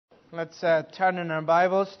Let's turn in our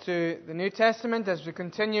Bibles to the New Testament as we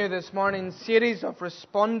continue this morning's series of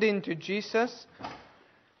responding to Jesus.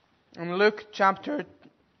 In Luke chapter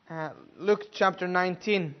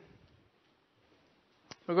 19.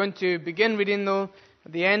 We're going to begin reading though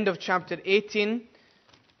at the end of chapter 18.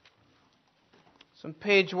 It's on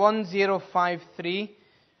page 1053.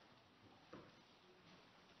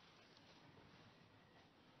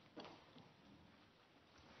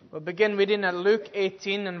 We'll begin reading at Luke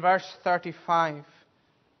 18 and verse 35.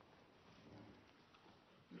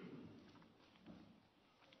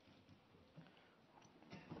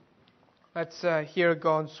 Let's hear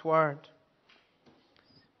God's word.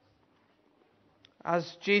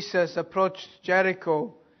 As Jesus approached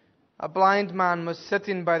Jericho, a blind man was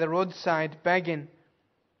sitting by the roadside begging.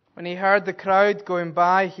 When he heard the crowd going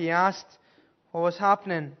by, he asked what was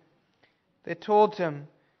happening. They told him,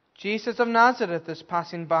 "Jesus of Nazareth is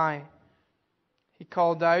passing by." He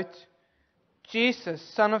called out, "Jesus,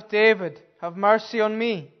 Son of David, have mercy on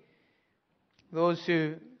me." Those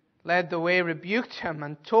who led the way rebuked him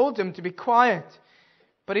and told him to be quiet.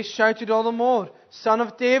 But he shouted all the more, "Son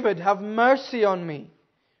of David, have mercy on me."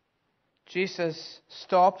 Jesus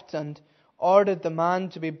stopped and ordered the man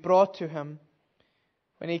to be brought to him.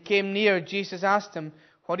 When he came near, Jesus asked him,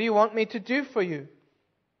 "What do you want me to do for you?"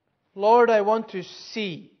 "Lord, I want to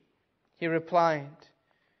see," he replied.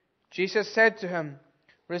 Jesus said to him,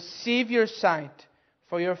 "Receive your sight,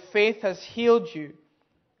 for your faith has healed you."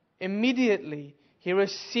 Immediately he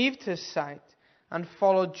received his sight and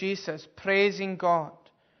followed Jesus, praising God.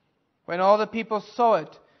 When all the people saw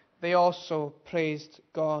it, they also praised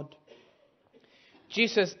God.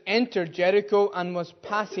 Jesus entered Jericho and was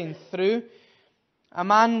passing through. A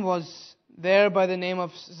man was there by the name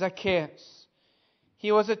of Zacchaeus.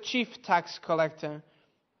 He was a chief tax collector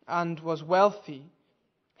and was wealthy.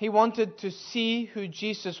 He wanted to see who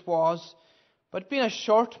Jesus was, but being a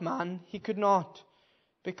short man, he could not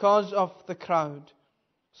because of the crowd.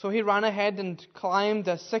 So he ran ahead and climbed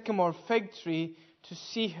a sycamore fig tree to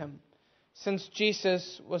see him, since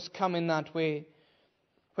Jesus was coming that way.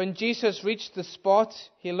 When Jesus reached the spot,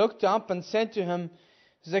 he looked up and said to him,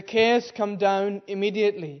 "Zacchaeus, come down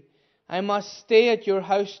immediately. I must stay at your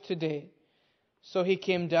house today." So he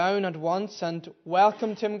came down at once and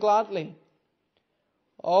welcomed him gladly.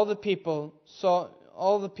 All the people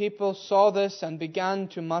saw this and began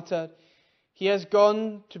to mutter, "He has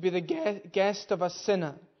gone to be the guest of a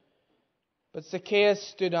sinner." But Zacchaeus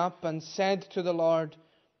stood up and said to the Lord,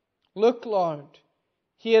 "Look, Lord,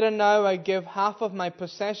 here and now I give half of my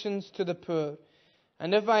possessions to the poor,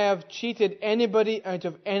 and if I have cheated anybody out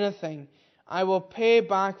of anything, I will pay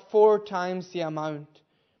back 4 times the amount."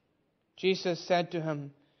 Jesus said to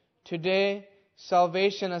him, "Today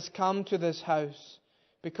salvation has come to this house,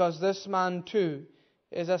 because this man too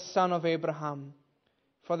is a son of Abraham.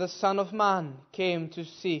 For the Son of Man came to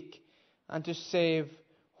seek and to save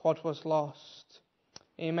what was lost."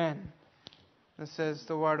 Amen. This is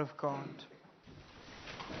the word of God.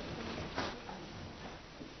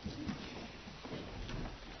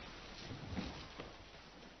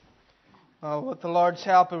 Well, with the Lord's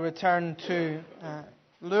help, we return to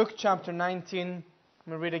Luke chapter 19.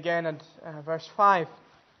 We'll read again at verse 5.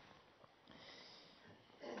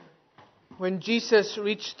 When Jesus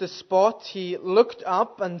reached the spot, he looked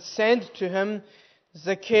up and said to him,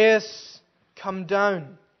 "Zacchaeus, come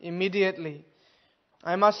down immediately.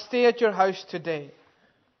 I must stay at your house today."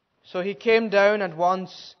 So he came down at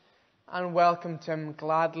once and welcomed him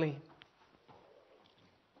gladly.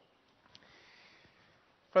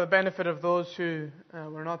 For the benefit of those who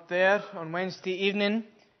were not there on Wednesday evening,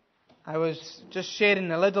 I was just sharing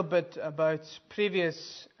a little bit about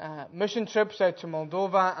previous mission trips out to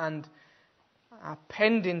Moldova and a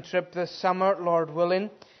pending trip this summer, Lord willing.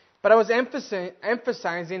 But I was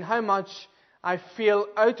emphasizing how much I feel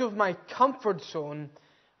out of my comfort zone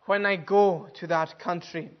when I go to that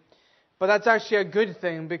country. But that's actually a good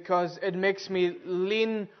thing, because it makes me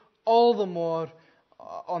lean all the more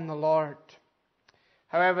on the Lord.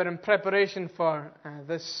 However, in preparation for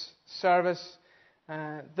this service,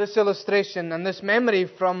 this illustration and this memory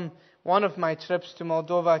from one of my trips to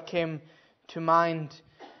Moldova came to mind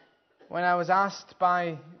when I was asked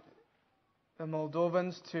by the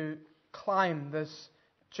Moldovans to climb this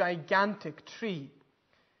gigantic tree.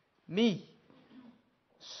 Me,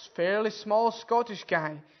 fairly small Scottish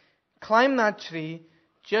guy, climb that tree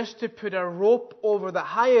just to put a rope over the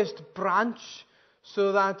highest branch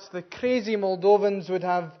so that the crazy Moldovans would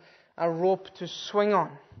have a rope to swing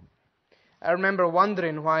on. I remember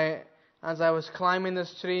wondering why, as I was climbing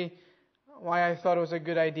this tree, why I thought it was a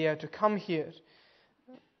good idea to come here.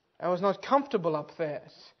 I was not comfortable up there.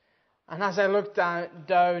 And as I looked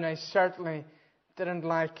down, I certainly didn't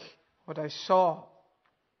like what I saw.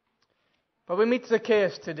 But we meet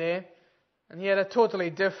Zacchaeus today, and he had a totally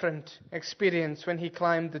different experience when he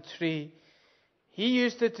climbed the tree. He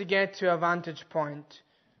used it to get to a vantage point.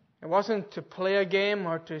 It wasn't to play a game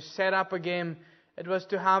or to set up a game. It was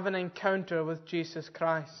to have an encounter with Jesus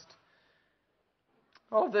Christ.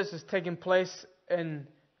 All of this is taking place in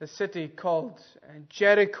the city called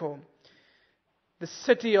Jericho, the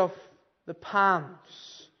city of the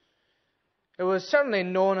palms. It was certainly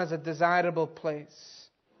known as a desirable place.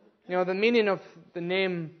 You know, the meaning of the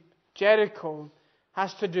name Jericho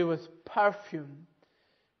has to do with perfume,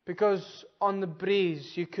 because on the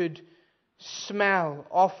breeze you could smell,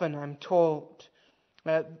 often I'm told,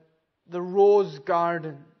 the rose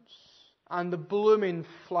gardens and the blooming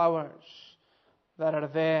flowers that are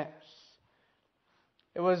there.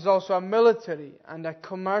 It was also a military and a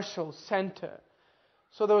commercial center.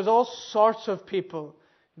 So there was all sorts of people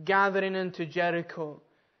gathering into Jericho.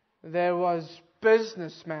 There was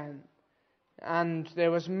businessmen, and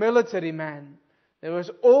there was military men. There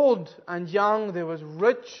was old and young, there was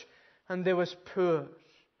rich, and there was poor.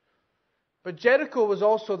 But Jericho was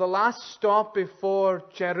also the last stop before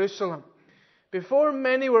Jerusalem. Before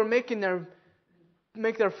many were make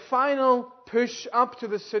their final push up to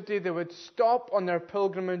the city, they would stop on their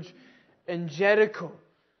pilgrimage in Jericho.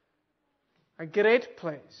 A great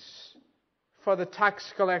place for the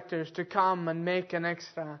tax collectors to come and make an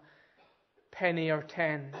extra penny or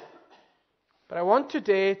 10. But I want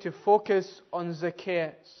today to focus on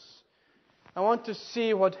Zacchaeus. I want to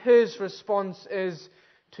see what his response is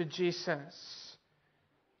to Jesus.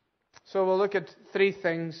 So we'll look at three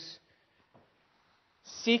things: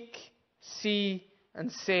 seek, see,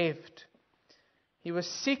 and saved. He was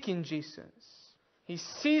seeking Jesus. He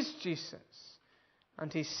sees Jesus.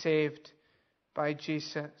 And he's saved by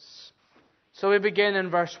Jesus. So we begin in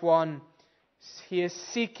verse 1. He is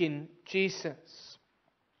seeking Jesus.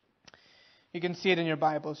 You can see it in your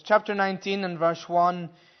Bibles. Chapter 19 and verse 1.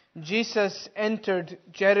 Jesus entered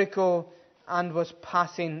Jericho and was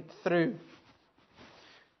passing through.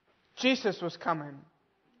 Jesus was coming.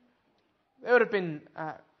 They would have been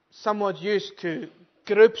somewhat used to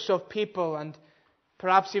groups of people and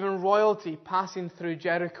perhaps even royalty passing through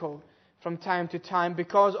Jericho from time to time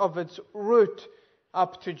because of its route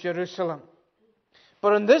up to Jerusalem.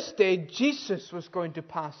 But on this day, Jesus was going to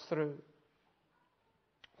pass through.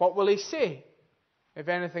 What will he say, if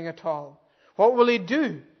anything at all? What will he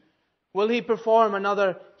do? Will he perform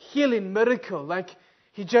another healing miracle like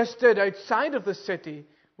he just did outside of the city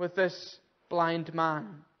with this blind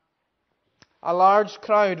man? A large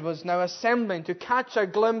crowd was now assembling to catch a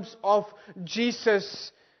glimpse of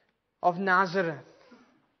Jesus of Nazareth.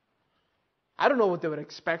 I don't know what they were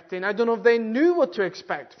expecting. I don't know if they knew what to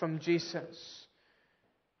expect from Jesus.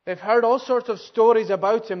 They've heard all sorts of stories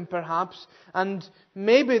about him, perhaps, and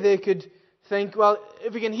maybe they could think, well,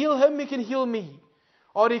 if he can heal him, he can heal me.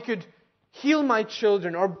 Or he could heal my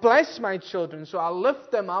children or bless my children, so I'll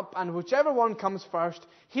lift them up, and whichever one comes first,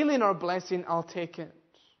 healing or blessing, I'll take it.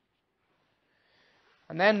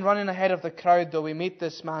 And then running ahead of the crowd, though, we meet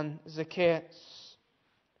this man, Zacchaeus.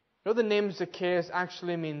 You know, the name Zacchaeus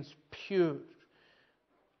actually means pure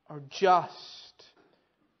or just.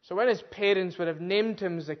 So when his parents would have named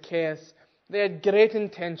him Zacchaeus, they had great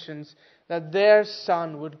intentions that their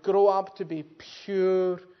son would grow up to be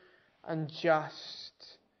pure and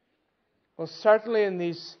just. Well, certainly in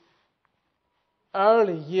these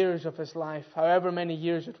early years of his life, however many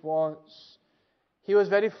years it was, he was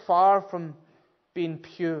very far from being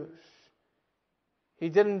pure. He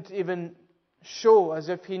didn't even show as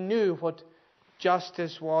if he knew what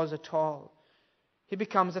justice was at all. He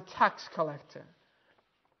becomes a tax collector,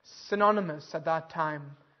 synonymous at that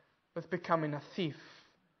time with becoming a thief.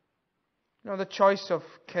 You know, the choice of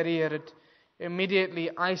career, it immediately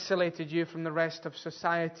isolated you from the rest of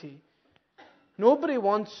society. Nobody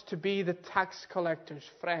wants to be the tax collector's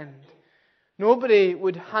friend. Nobody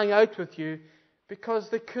would hang out with you because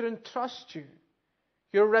they couldn't trust you.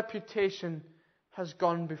 Your reputation has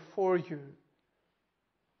gone before you.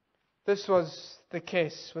 This was the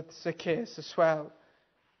case with Zacchaeus as well.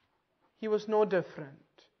 He was no different.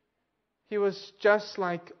 He was just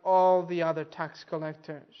like all the other tax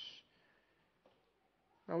collectors.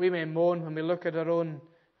 Now, we may moan when we look at our own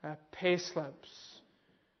pay slips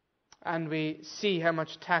and we see how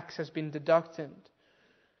much tax has been deducted.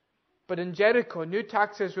 But in Jericho, new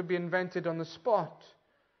taxes would be invented on the spot.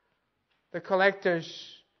 The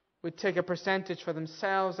collectors would take a percentage for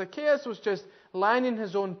themselves. Zacchaeus was just lining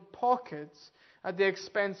his own pockets at the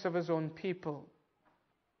expense of his own people.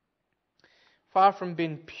 far from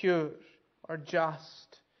being pure or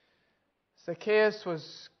just. Zacchaeus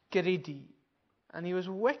was greedy and he was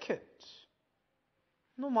wicked.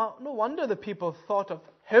 No wonder the people thought of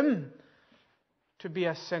him to be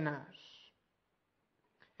a sinner.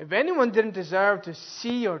 If anyone didn't deserve to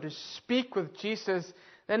see or to speak with Jesus,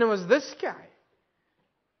 then it was this guy.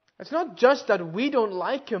 It's not just that we don't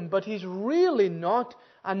like him, but he's really not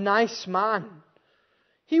a nice man.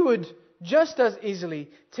 He would just as easily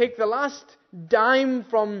take the last dime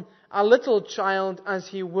from a little child as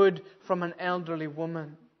he would from an elderly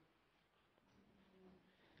woman.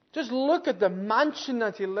 Just look at the mansion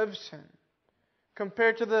that he lives in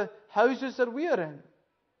compared to the houses that we are in.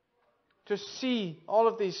 To see all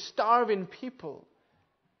of these starving people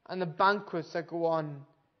and the banquets that go on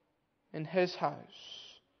in his house.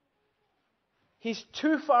 He's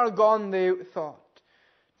too far gone, they thought,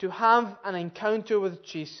 to have an encounter with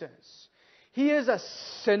Jesus. He is a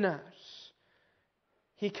sinner.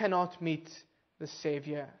 He cannot meet the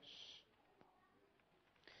Savior.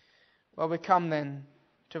 Well, we come then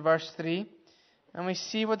to verse 3, and we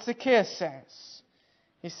see what Zacchaeus says.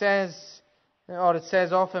 He says, or it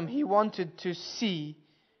says of him, he wanted to see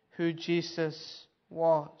who Jesus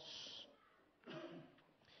was.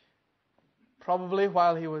 Probably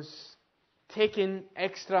while he was taking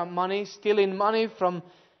extra money, stealing money from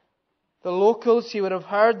the locals, he would have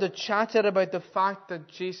heard the chatter about the fact that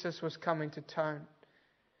Jesus was coming to town.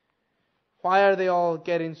 Why are they all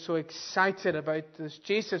getting so excited about this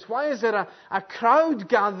Jesus? Why is there a crowd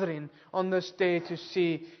gathering on this day to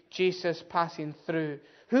see Jesus passing through?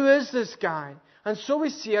 Who is this guy? And so we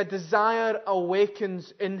see a desire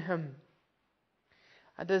awakens in him.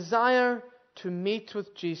 A desire to meet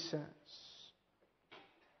with Jesus.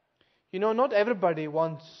 You know, not everybody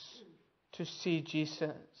wants to see Jesus.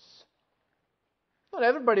 Not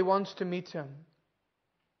everybody wants to meet him.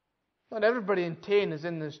 Not everybody in Tain is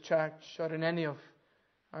in this church or in any of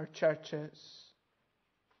our churches.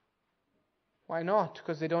 Why not?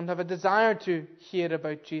 Because they don't have a desire to hear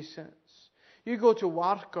about Jesus. You go to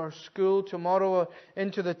work or school tomorrow or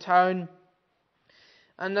into the town,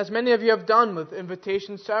 and as many of you have done with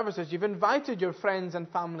invitation services, you've invited your friends and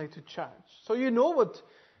family to church. So you know what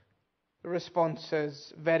the response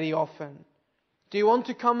is very often. Do you want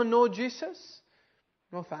to come and know Jesus?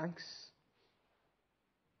 No thanks.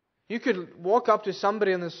 You could walk up to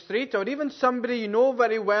somebody on the street, or even somebody you know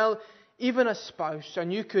very well, even a spouse,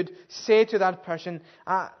 and you could say to that person,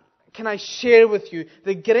 can I share with you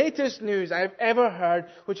the greatest news I've ever heard,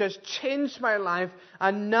 which has changed my life,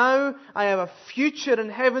 and now I have a future in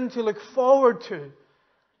heaven to look forward to?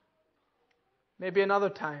 Maybe another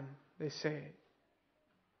time, they say.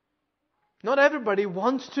 Not everybody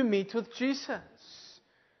wants to meet with Jesus.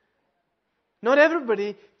 Not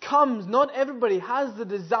everybody comes, not everybody has the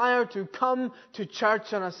desire to come to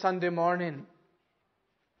church on a Sunday morning.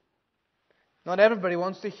 Not everybody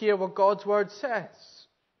wants to hear what God's Word says.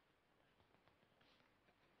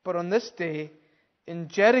 But on this day, in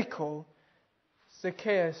Jericho,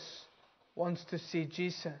 Zacchaeus wants to see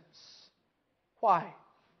Jesus. Why?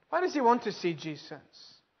 Why does he want to see Jesus?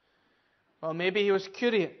 Well, maybe he was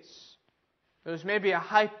curious. There was maybe a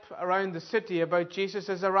hype around the city about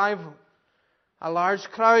Jesus' arrival. A large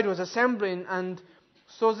crowd was assembling, and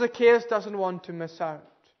so Zacchaeus doesn't want to miss out.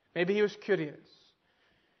 Maybe he was curious.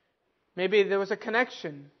 Maybe there was a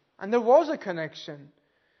connection, and there was a connection.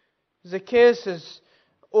 Zacchaeus'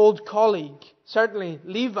 old colleague, certainly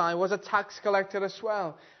Levi, was a tax collector as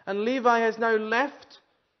well. And Levi has now left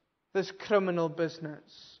this criminal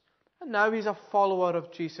business. And now he's a follower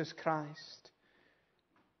of Jesus Christ.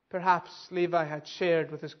 Perhaps Levi had shared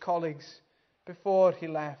with his colleagues before he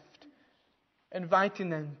left, inviting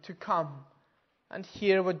them to come and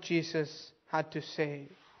hear what Jesus had to say.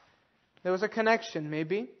 There was a connection,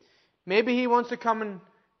 maybe. Maybe he wants to come and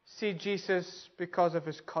see Jesus because of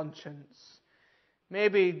his conscience.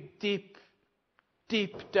 Maybe deep,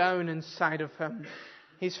 deep down inside of him,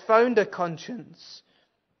 he's found a conscience.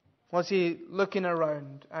 Was he looking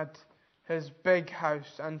around at his big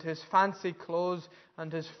house and his fancy clothes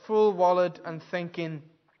and his full wallet and thinking,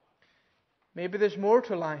 maybe there's more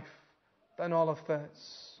to life than all of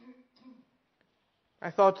this.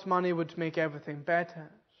 I thought money would make everything better.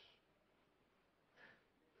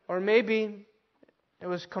 Or maybe it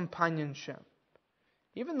was companionship.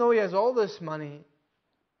 Even though he has all this money,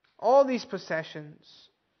 all these possessions,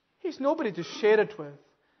 he's nobody to share it with.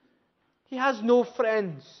 He has no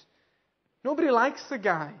friends. Nobody likes the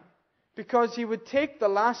guy because he would take the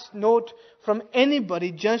last note from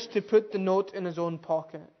anybody just to put the note in his own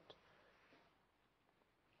pocket.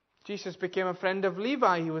 Jesus became a friend of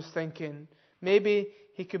Levi, he was thinking. Maybe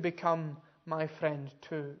he could become my friend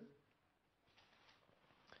too.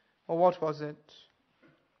 Well, what was it?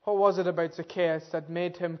 What was it about Zacchaeus that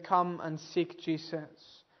made him come and seek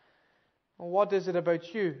Jesus? Well, what is it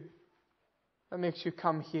about you that makes you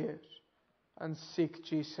come here and seek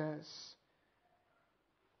Jesus?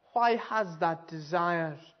 Why has that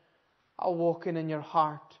desire awoken in your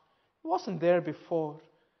heart? It wasn't there before,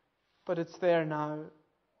 but it's there now.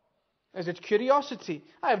 Is it curiosity?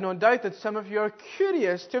 I have no doubt that some of you are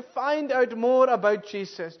curious to find out more about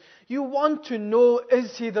Jesus. You want to know,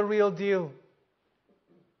 is He the real deal?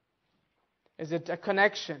 Is it a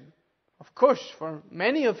connection? Of course, for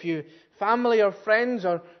many of you, family or friends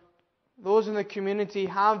or those in the community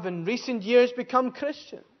have in recent years become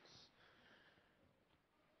Christians.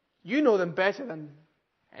 You know them better than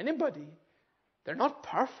anybody. They're not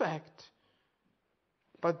perfect.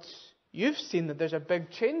 But you've seen that there's a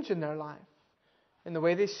big change in their life, in the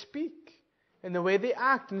way they speak, in the way they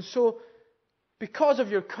act. And so, because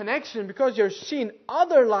of your connection, because you're seeing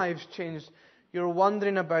other lives changed, you're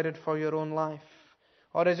wondering about it for your own life.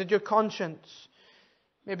 Or is it your conscience?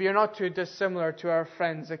 Maybe you're not too dissimilar to our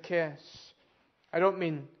friend Zacchaeus. I don't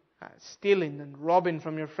mean stealing and robbing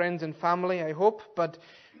from your friends and family, I hope, but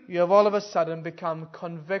you have all of a sudden become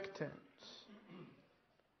convicted.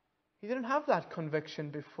 You didn't have that conviction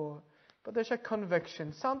before, but there's a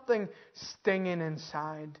conviction, something stinging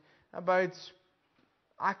inside about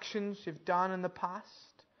actions you've done in the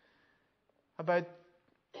past, about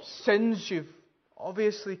sins you've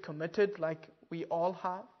obviously committed, like we all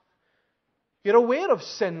have. You're aware of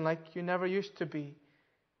sin like you never used to be.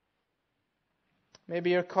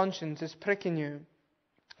 Maybe your conscience is pricking you.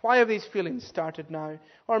 Why have these feelings started now?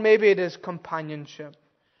 Or maybe it is companionship.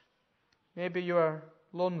 Maybe you are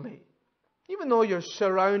lonely. Even though you're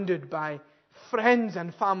surrounded by friends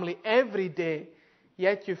and family every day,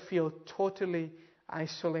 yet you feel totally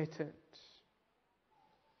isolated.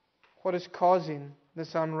 What is causing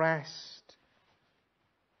this unrest?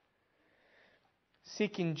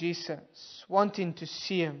 Seeking Jesus, wanting to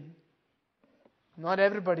see Him. Not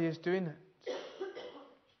everybody is doing it.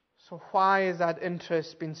 So why is that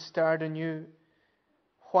interest being stirred in you?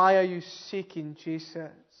 Why are you seeking Jesus?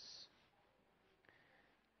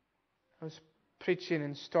 I was preaching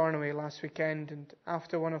in Stornoway last weekend, and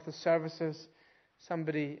after one of the services,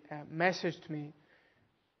 somebody messaged me.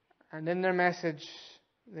 And in their message,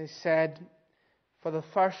 they said, for the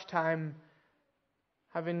first time,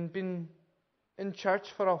 having been in church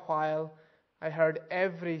for a while, I heard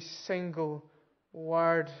every single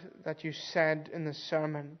word that you said in the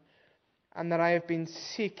sermon, and that I have been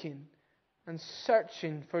seeking and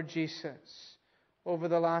searching for Jesus over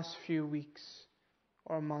the last few weeks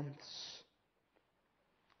or months.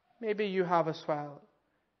 Maybe you have as well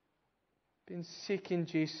been seeking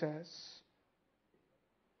Jesus.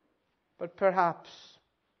 But perhaps,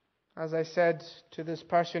 as I said to this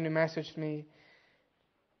person who messaged me,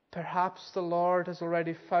 perhaps the Lord has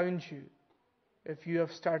already found you if you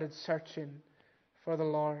have started searching for the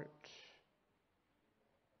Lord.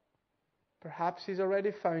 Perhaps He's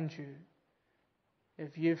already found you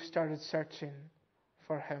if you've started searching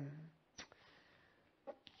for Him.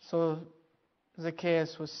 So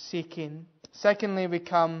Zacchaeus was seeking. Secondly, we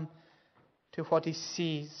come to what he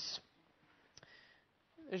sees.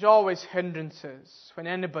 There's always hindrances when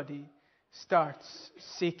anybody starts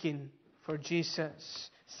seeking for Jesus.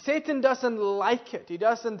 Satan doesn't like it. He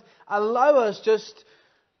doesn't allow us just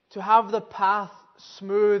to have the path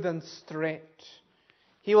smooth and straight.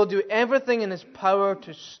 He will do everything in his power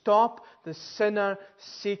to stop the sinner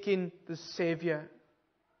seeking the Savior.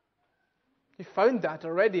 You found that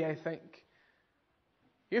already, I think.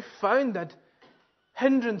 You've found that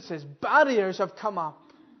hindrances, barriers have come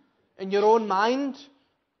up in your own mind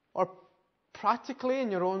or practically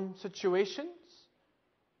in your own situations.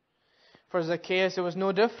 For Zacchaeus, it was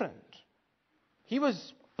no different. He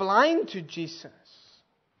was blind to Jesus,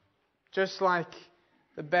 just like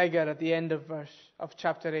the beggar at the end of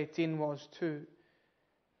chapter 18 was too.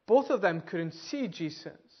 Both of them couldn't see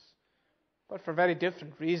Jesus, but for very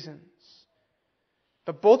different reasons.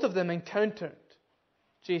 But both of them encountered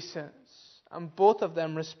Jesus, and both of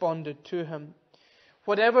them responded to Him.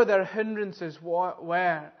 Whatever their hindrances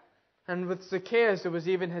were, and with Zacchaeus it was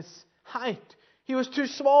even his height. He was too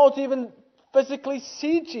small to even physically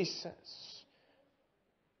see Jesus.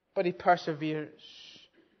 But he perseveres.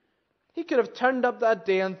 He could have turned up that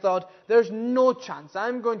day and thought, there's no chance.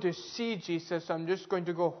 I'm going to see Jesus. I'm just going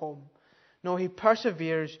to go home. No, he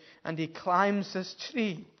perseveres and he climbs this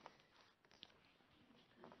tree.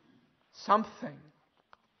 Something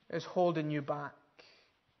is holding you back.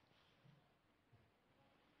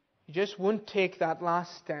 You just won't take that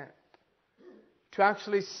last step. to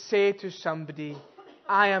actually say to somebody,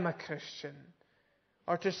 I am a Christian.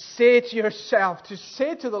 Or to say to yourself, to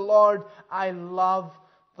say to the Lord, I love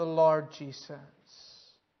the Lord Jesus.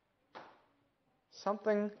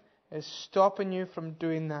 Something is stopping you from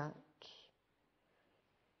doing that.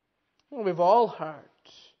 Well, we've all heard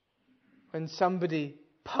when somebody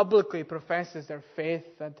publicly professes their faith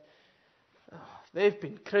that they've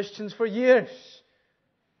been Christians for years.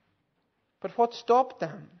 But what stopped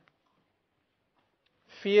them?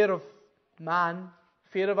 Fear of man,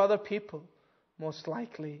 fear of other people, most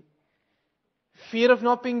likely. Fear of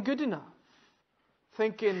not being good enough.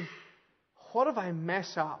 Thinking, what if I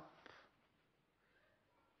mess up?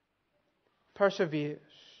 Persevere.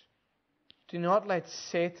 Do not let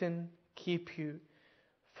Satan keep you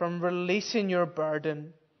from releasing your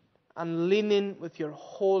burden and leaning with your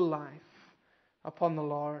whole life upon the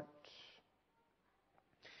Lord.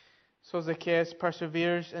 So Zacchaeus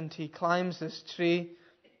perseveres and he climbs this tree,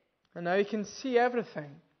 and now he can see everything.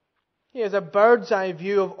 He has a bird's eye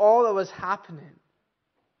view of all that was happening.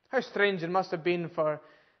 How strange it must have been for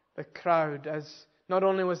the crowd, as not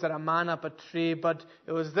only was there a man up a tree, but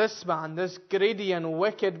it was this man, this greedy and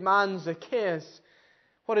wicked man, Zacchaeus.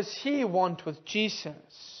 What does he want with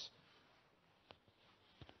Jesus?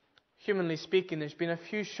 Humanly speaking, there's been a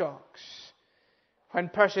few shocks when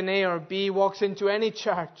person A or B walks into any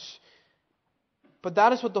church. But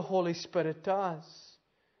that is what the Holy Spirit does.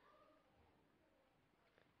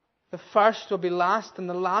 The first will be last and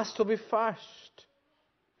the last will be first.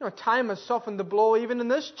 Time has softened the blow even in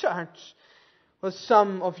this church with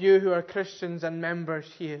some of you who are Christians and members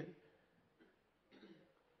here.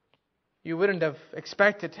 You wouldn't have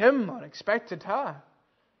expected him or expected her.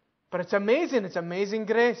 But it's amazing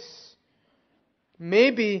grace.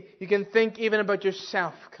 Maybe you can think even about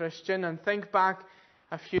yourself, Christian, and think back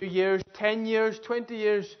a few years, 10 years, 20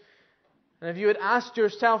 years. And if you had asked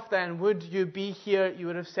yourself then, would you be here? You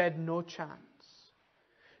would have said, no chance.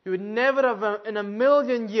 You would never have in a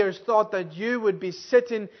million years thought that you would be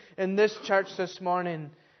sitting in this church this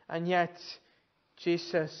morning. And yet,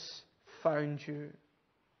 Jesus found you.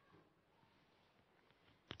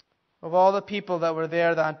 Of all the people that were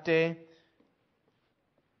there that day,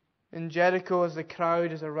 in Jericho, as the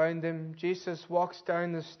crowd is around him, Jesus walks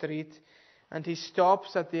down the street and he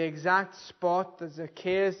stops at the exact spot that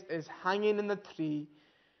Zacchaeus is hanging in the tree.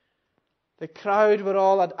 The crowd were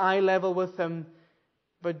all at eye level with him,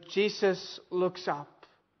 but Jesus looks up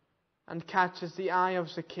and catches the eye of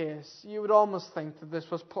Zacchaeus. You would almost think that this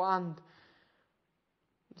was planned.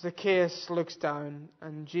 Zacchaeus looks down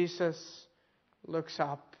and Jesus looks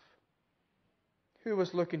up. Who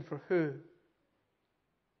was looking for who?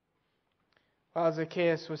 While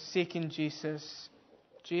Zacchaeus was seeking Jesus,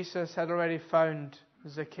 Jesus had already found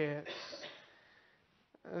Zacchaeus.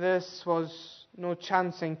 This was no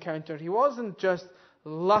chance encounter. He wasn't just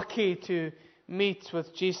lucky to meet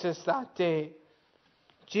with Jesus that day.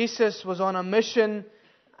 Jesus was on a mission,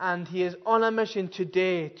 and he is on a mission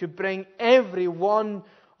today to bring every one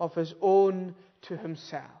of his own to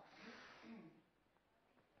himself.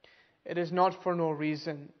 It is not for no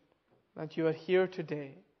reason that you are here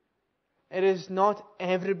today. It is not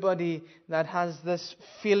everybody that has this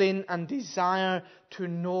feeling and desire to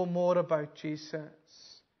know more about Jesus.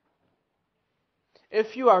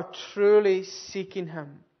 If you are truly seeking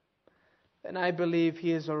him, then I believe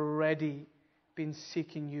he has already been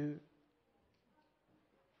seeking you.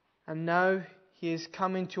 And now he is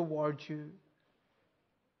coming toward you.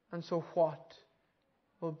 And so what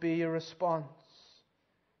will be your response?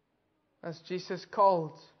 As Jesus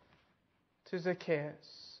called to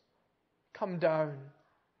Zacchaeus, come down.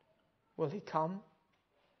 Will he come?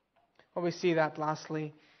 Well, we see that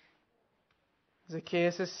lastly.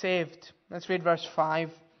 Zacchaeus is saved. Let's read verse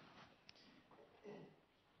 5.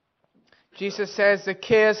 Jesus says,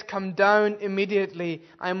 Zacchaeus, come down immediately.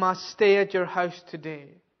 I must stay at your house today.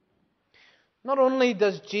 Not only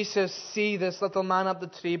does Jesus see this little man up the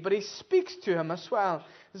tree, but he speaks to him as well.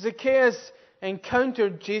 Zacchaeus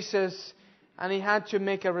encountered Jesus, and he had to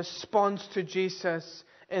make a response to Jesus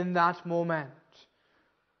in that moment.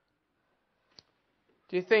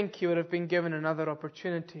 Do you think he would have been given another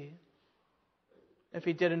opportunity if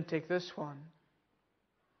he didn't take this one?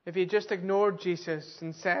 If he just ignored Jesus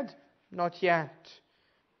and said, not yet.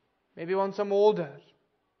 Maybe once I'm older.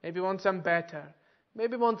 Maybe once I'm better.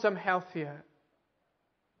 Maybe once I'm healthier.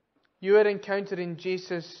 You are encountering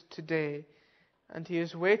Jesus today, and he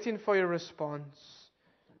is waiting for your response.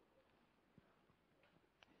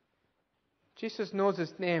 Jesus knows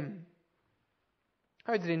his name.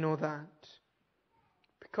 How did he know that?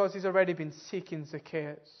 Because he's already been seeking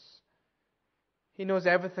Zacchaeus. He knows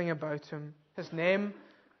everything about him. His name,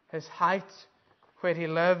 his height, where he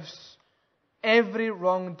lives, every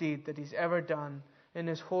wrong deed that he's ever done in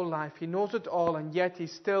his whole life. He knows it all, and yet he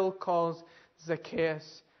still calls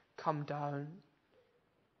Zacchaeus, come down.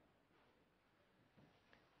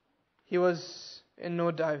 He was in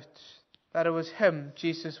no doubt that it was him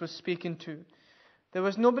Jesus was speaking to. There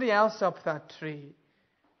was nobody else up that tree.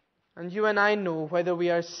 And you and I know, whether we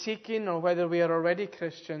are seeking or whether we are already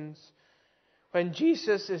Christians, when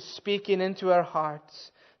Jesus is speaking into our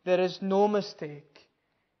hearts, there is no mistake.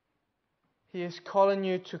 He is calling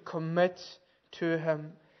you to commit to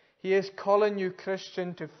him. He is calling you,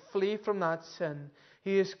 Christian, to flee from that sin.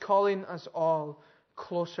 He is calling us all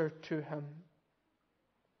closer to him.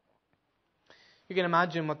 You can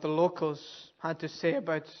imagine what the locals had to say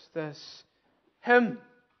about this. Him,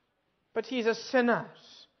 but he's a sinner.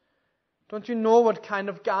 Don't you know what kind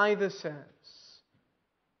of guy this is?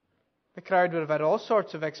 The crowd would have had all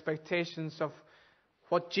sorts of expectations of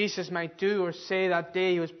what Jesus might do or say that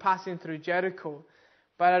day he was passing through Jericho.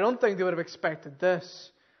 But I don't think they would have expected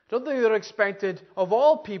this. I don't think they would have expected, of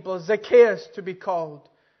all people, Zacchaeus to be called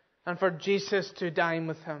and for Jesus to dine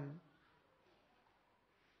with him.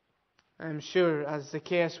 I'm sure as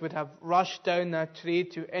Zacchaeus would have rushed down that tree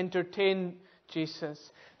to entertain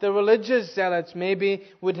Jesus, the religious zealots maybe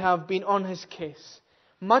would have been on his case,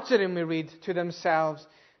 muttering, we read, to themselves,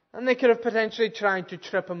 and they could have potentially tried to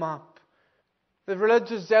trip him up. The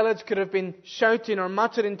religious zealots could have been shouting or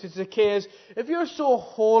muttering to Zacchaeus, if you're so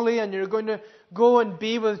holy and you're going to go and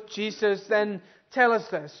be with Jesus, then tell us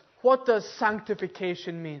this. What does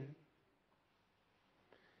sanctification mean?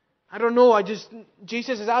 I don't know,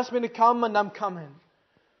 Jesus has asked me to come and I'm coming.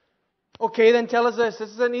 Okay, then tell us this.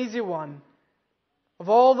 This is an easy one. Of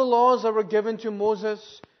all the laws that were given to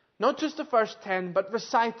Moses, not just the first 10, but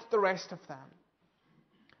recite the rest of them.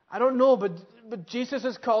 I don't know, but Jesus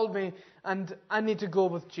has called me and I need to go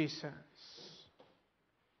with Jesus.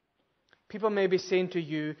 People may be saying to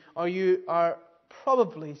you, or you are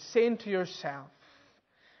probably saying to yourself,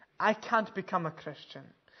 I can't become a Christian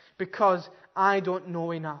because I don't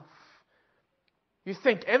know enough. You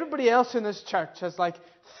think everybody else in this church has like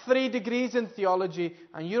 3 degrees in theology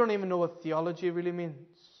and you don't even know what theology really means.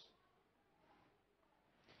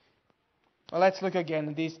 Well, let's look again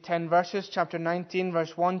at these 10 verses, chapter 19,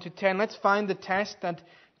 verse 1 to 10. Let's find the test that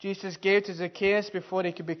Jesus gave to Zacchaeus before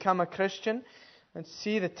he could become a Christian. Let's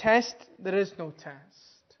see the test. There is no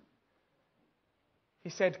test.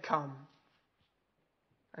 He said, come.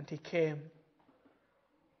 And he came.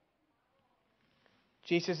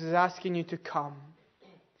 Jesus is asking you to come.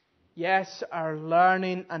 Yes, our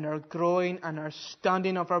learning and our growing and our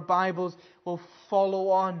studying of our Bibles will follow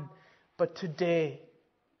on. But today,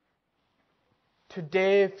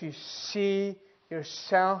 if you see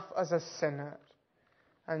yourself as a sinner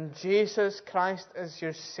and Jesus Christ as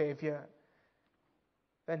your Savior,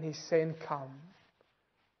 then He's saying, come.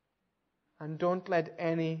 And don't let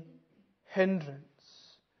any hindrance,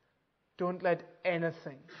 don't let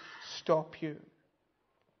anything stop you.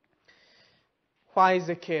 Why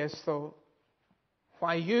Zacchaeus, though?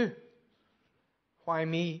 Why you? Why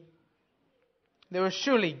me? There were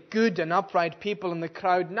surely good and upright people in the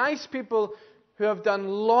crowd, nice people who have done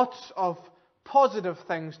lots of positive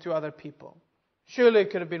things to other people. Surely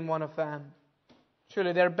it could have been one of them.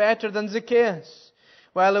 Surely they're better than Zacchaeus.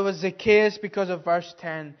 Well, it was Zacchaeus because of verse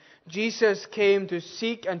 10. Jesus came to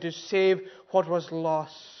seek and to save what was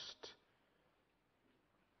lost.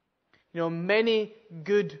 You know, many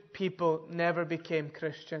good people never became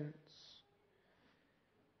Christians.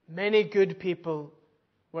 Many good people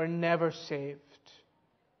were never saved.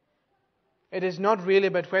 It is not really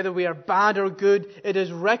about whether we are bad or good. It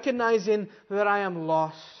is recognizing that I am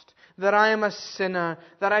lost, that I am a sinner,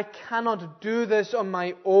 that I cannot do this on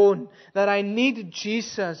my own, that I need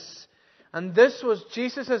Jesus. And this was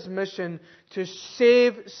Jesus' mission, to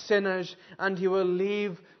save sinners, and He will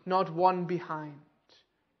leave not one behind.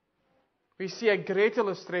 We see a great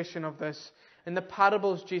illustration of this in the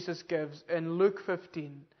parables Jesus gives in Luke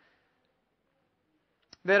 15.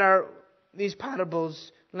 There are these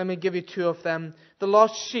parables. Let me give you 2 of them. The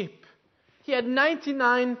lost sheep. He had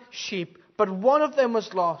 99 sheep, but one of them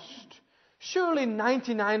was lost. Surely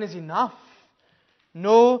 99 is enough.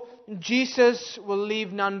 No, Jesus will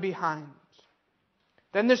leave none behind.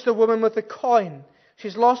 Then there's the woman with the coin.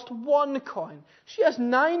 She's lost 1 coin. She has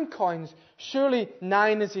 9 coins. Surely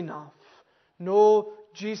 9 is enough. No,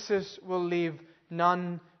 Jesus will leave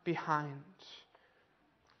none behind.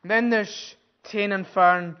 Then there's Tain and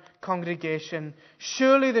Fern congregation.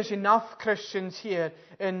 Surely there's enough Christians here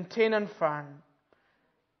in Tain and Fern.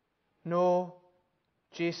 No,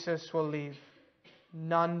 Jesus will leave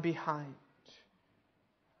none behind.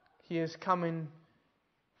 He is coming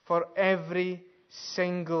for every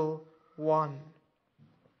single one.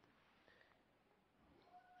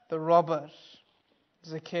 The robber,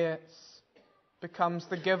 Zacchaeus, becomes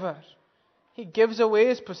the giver. He gives away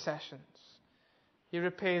his possessions. He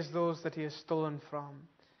repays those that he has stolen from.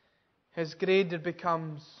 His greed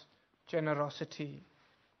becomes generosity.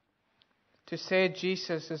 To say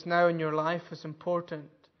Jesus is now in your life is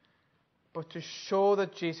important, but to show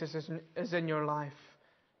that Jesus is in your life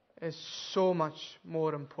is so much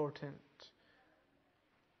more important.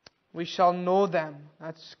 We shall know them.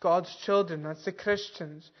 That's God's children. That's the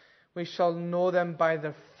Christians. We shall know them by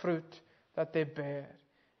the fruit that they bear,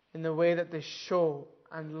 in the way that they show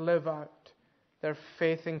and live out their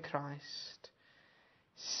faith in Christ.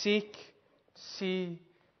 Seek, see,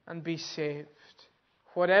 and be saved.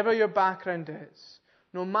 Whatever your background is,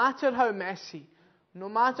 no matter how messy, no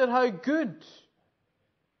matter how good,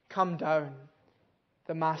 come down.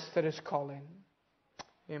 The Master is calling.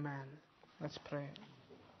 Amen. Let's pray.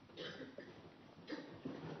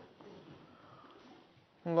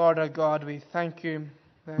 Lord our God, we thank you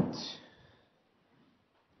that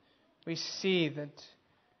we see that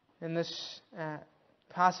in this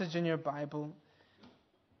passage in your Bible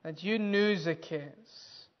that you knew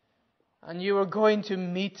Zacchaeus and you were going to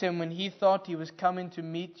meet him when he thought he was coming to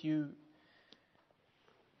meet you.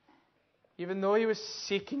 Even though he was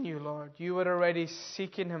seeking you, Lord, you were already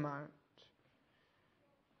seeking him out.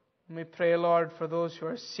 And we pray, Lord, for those who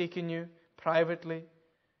are seeking you privately,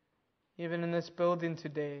 even in this building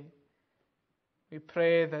today. We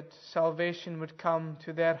pray that salvation would come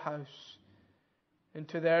to their house,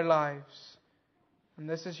 into their lives. And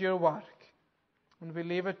this is your work, and we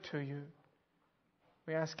leave it to you.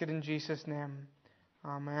 We ask it in Jesus' name.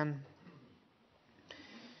 Amen.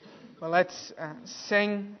 Well, let's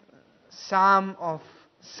sing Psalm of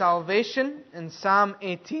Salvation in Psalm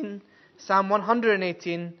 18, Psalm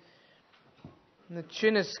 118. And the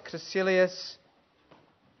tune is Chryselius.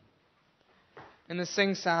 In the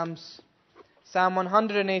Sing Psalms, Psalm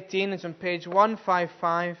 118 is on page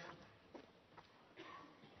 155.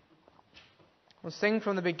 We'll sing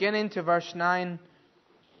from the beginning to verse 9.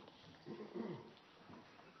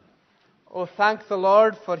 O thank the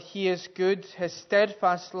Lord, for He is good. His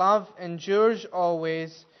steadfast love endures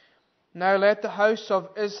always. Now let the house of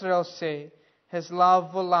Israel say, His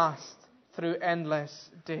love will last through endless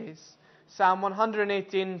days. Psalm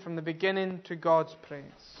 118 from the beginning to God's praise.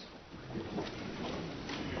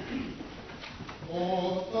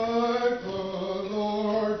 Oh, thank the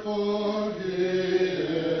Lord, for He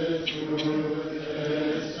is good.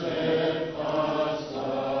 His steadfast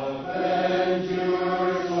love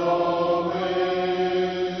endures always.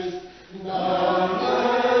 Now let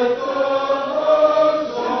the house of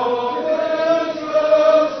Israel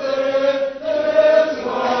say, His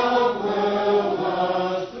love will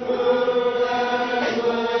last through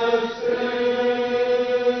endless days.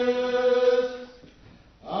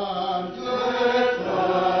 And let the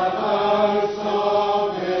house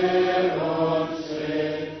of Israel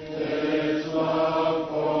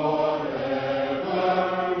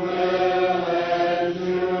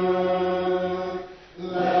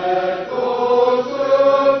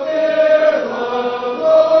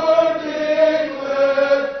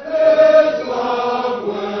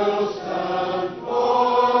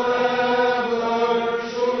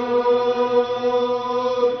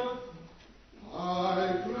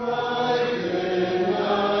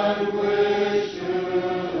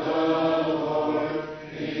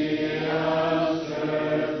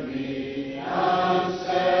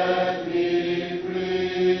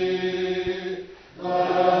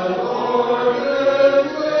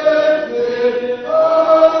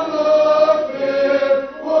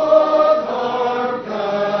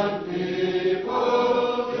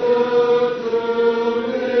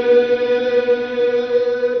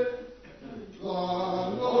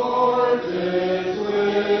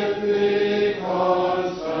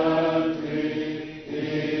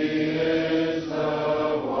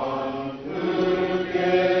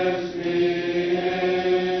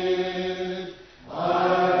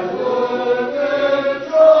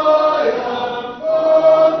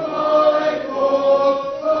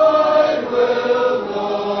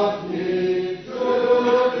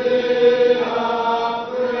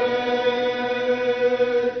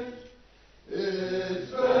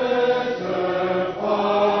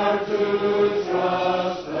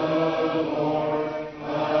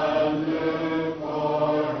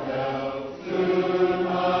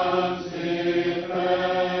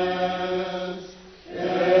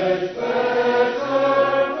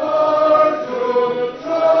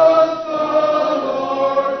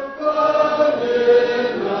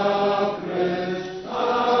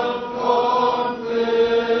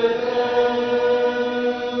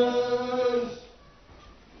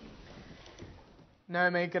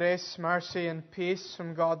grace, mercy, and peace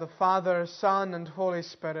from God the Father, Son, and Holy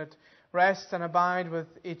Spirit rest and abide with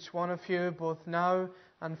each one of you, both now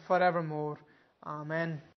and forevermore.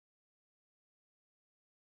 Amen.